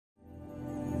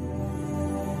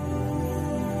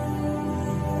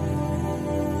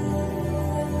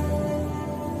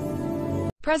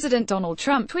President Donald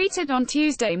Trump tweeted on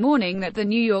Tuesday morning that the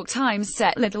New York Times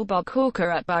set Liddle Bob Corker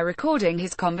up by recording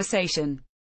his conversation.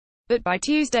 But by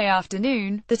Tuesday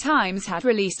afternoon, the Times had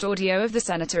released audio of the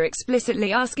senator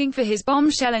explicitly asking for his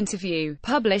bombshell interview,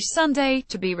 published Sunday,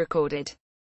 to be recorded.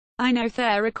 "I know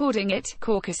they're recording it,"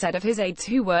 Corker said of his aides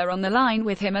who were on the line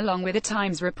with him along with a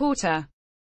Times reporter.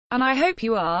 "And I hope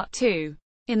you are, too."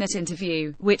 In that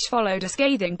interview, which followed a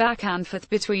scathing back-and-forth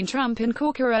between Trump and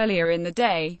Corker earlier in the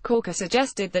day, Corker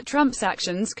suggested that Trump's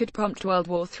actions could prompt World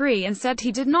War III and said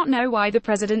he did not know why the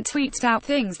president tweets out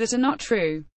things that are not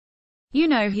true. "You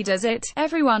know he does it.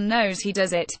 Everyone knows he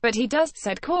does it, but he does,"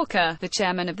 said Corker, the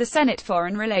chairman of the Senate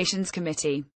Foreign Relations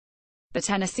Committee. The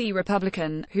Tennessee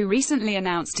Republican, who recently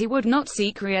announced he would not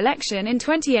seek re-election in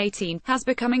 2018, has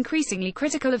become increasingly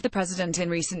critical of the president in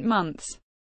recent months.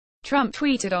 Trump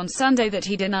tweeted on Sunday that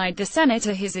he denied the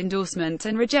senator his endorsement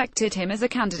and rejected him as a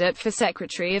candidate for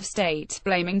Secretary of State,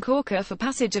 blaming Corker for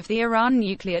passage of the Iran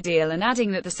nuclear deal and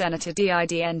adding that the senator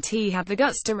didn't have the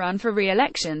guts to run for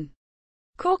re-election.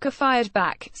 Corker fired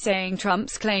back, saying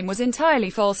Trump's claim was entirely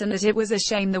false and that it was a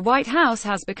shame the White House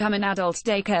has become an adult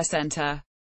daycare center.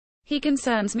 "He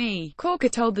concerns me," Corker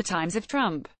told the Times of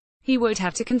Trump. "He would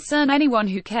have to concern anyone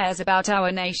who cares about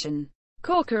our nation."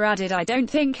 Corker added, "I don't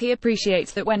think he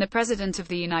appreciates that when a president of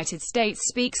the United States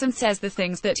speaks and says the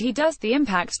things that he does, the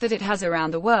impact that it has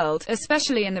around the world,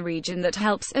 especially in the region that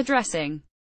helps addressing.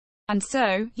 And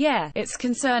so, yeah, it's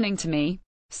concerning to me."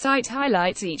 Cite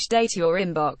highlights each day to your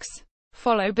inbox.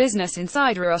 Follow Business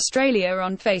Insider Australia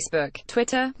on Facebook,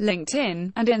 Twitter,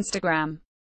 LinkedIn, and Instagram.